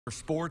For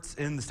sports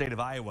in the state of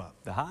Iowa,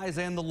 the highs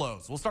and the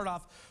lows. We'll start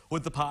off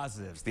with the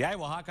positives. The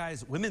Iowa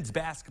Hawkeyes women's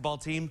basketball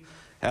team,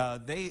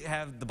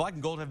 the black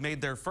and gold have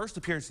made their first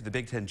appearance at the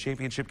Big Ten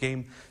championship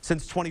game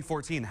since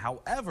 2014.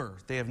 However,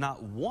 they have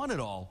not won it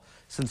all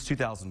since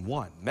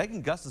 2001.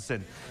 Megan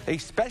Gustafson, a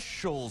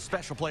special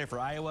player for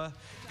Iowa.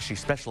 She's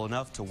special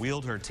enough to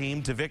wield her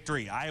team to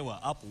victory. Iowa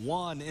up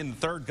 1 in the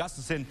third.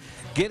 Gustafson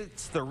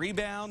gets the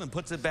rebound and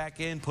puts it back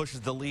in,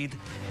 pushes the lead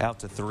out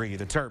to 3.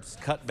 The Terps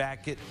cut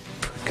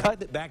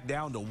it back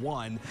down to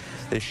 1.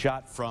 This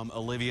shot from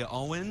Olivia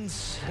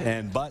Owens,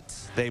 but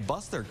they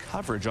bust their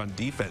coverage on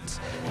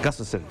defense.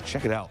 Gustafson,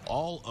 check it out,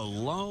 all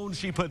alone.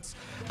 She puts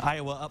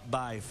Iowa up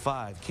by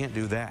 5. Can't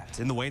do that.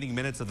 In the waning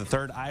minutes of the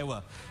third,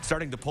 Iowa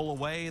starting to pull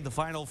away. The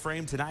final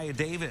frame to Nia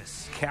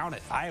Davis. Count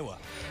it. Iowa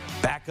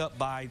back up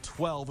by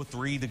 12 with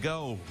 3 to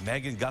go.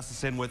 Megan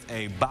Gustafson with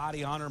a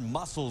body on her,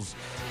 muscles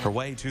her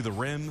way to the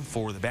rim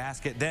for the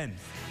basket. Then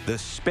the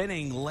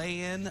spinning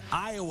lay-in.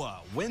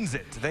 Iowa wins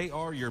it. They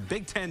are your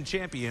Big Ten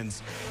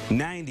champions,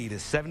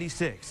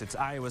 90-76. It's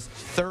Iowa's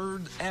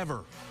 3rd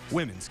ever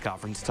women's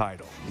conference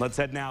title. Let's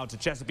head now to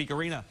Chesapeake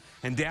Arena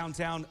in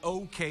downtown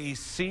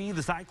OKC.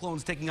 The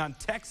Cyclones taking on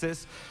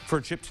Texas for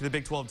a chip to the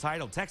Big 12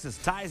 title. Texas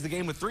ties the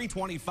game with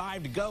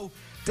 3:25 to go.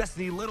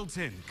 Destiny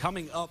Littleton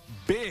coming up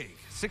big,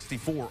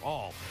 64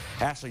 all.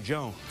 Ashley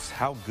Jones,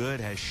 how good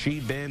has she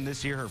been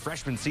this year? Her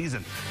freshman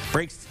season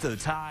breaks to the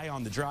tie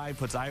on the drive,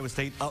 puts Iowa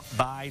State up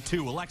by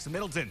 2. Alexa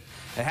Middleton,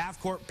 a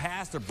half-court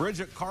pass to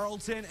Bridget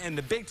Carlton, and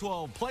the Big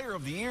 12 Player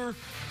of the Year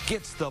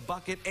gets the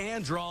bucket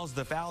and draws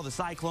the foul. The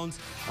Cyclones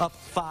up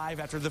 5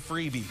 after the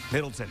freebie.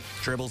 Middleton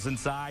dribbles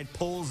inside,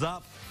 pulls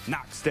up,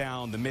 knocks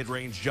down the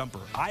mid-range jumper.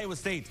 Iowa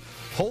State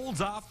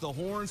holds off the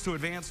Horns to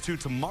advance to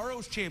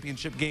tomorrow's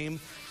championship game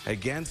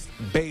against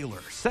Baylor.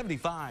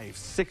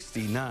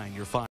 75-69, your final.